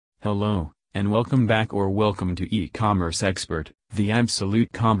Hello, and welcome back or welcome to E-Commerce Expert, the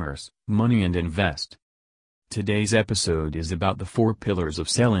absolute commerce, money and invest. Today's episode is about the 4 pillars of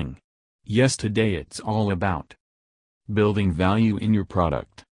selling. Yes, today it's all about building value in your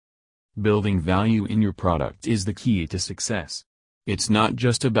product. Building value in your product is the key to success. It's not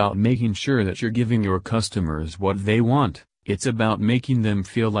just about making sure that you're giving your customers what they want, it's about making them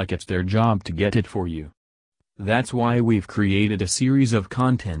feel like it's their job to get it for you. That's why we've created a series of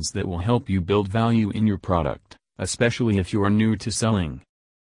contents that will help you build value in your product, especially if you are new to selling.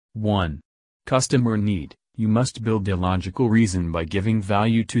 1. Customer need. You must build a logical reason by giving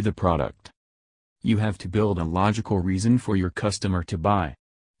value to the product. You have to build a logical reason for your customer to buy.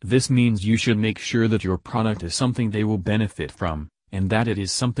 This means you should make sure that your product is something they will benefit from, and that it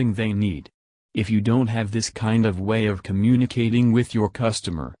is something they need. If you don't have this kind of way of communicating with your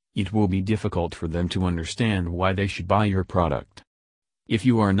customer, it will be difficult for them to understand why they should buy your product. If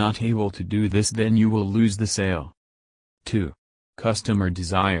you are not able to do this, then you will lose the sale. 2. Customer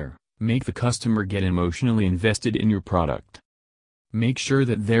desire. Make the customer get emotionally invested in your product. Make sure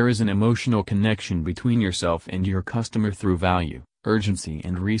that there is an emotional connection between yourself and your customer through value, urgency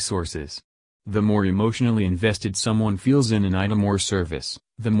and resources. The more emotionally invested someone feels in an item or service,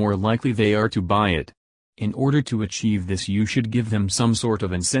 the more likely they are to buy it. In order to achieve this, you should give them some sort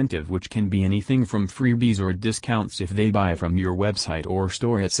of incentive, which can be anything from freebies or discounts if they buy from your website or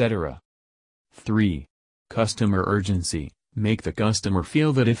store, etc. 3. Customer urgency. Make the customer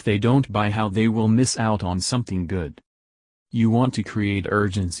feel that if they don't buy now they will miss out on something good. You want to create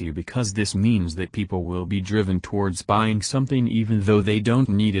urgency because this means that people will be driven towards buying something even though they don't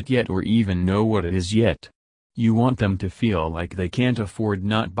need it yet or even know what it is yet. You want them to feel like they can't afford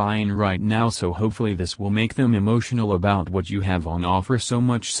not buying right now, so hopefully this will make them emotional about what you have on offer, so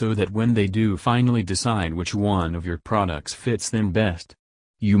much so that when they do finally decide which one of your products fits them best.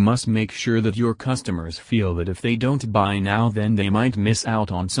 You must make sure that your customers feel that if they don't buy now then they might miss out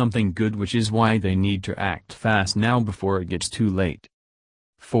on something good, which is why they need to act fast now before it gets too late.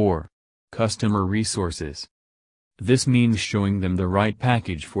 4. Customer resources. This means showing them the right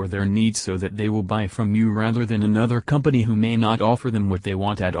package for their needs so that they will buy from you rather than another company who may not offer them what they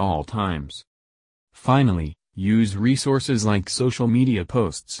want at all times. Finally, use resources like social media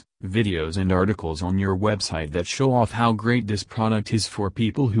posts, videos and articles on your website that show off how great this product is for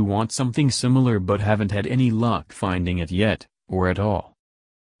people who want something similar but haven't had any luck finding it yet, or at all.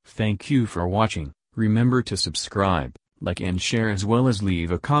 Thank you for watching. Remember to subscribe, like and share, as well as leave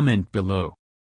a comment below.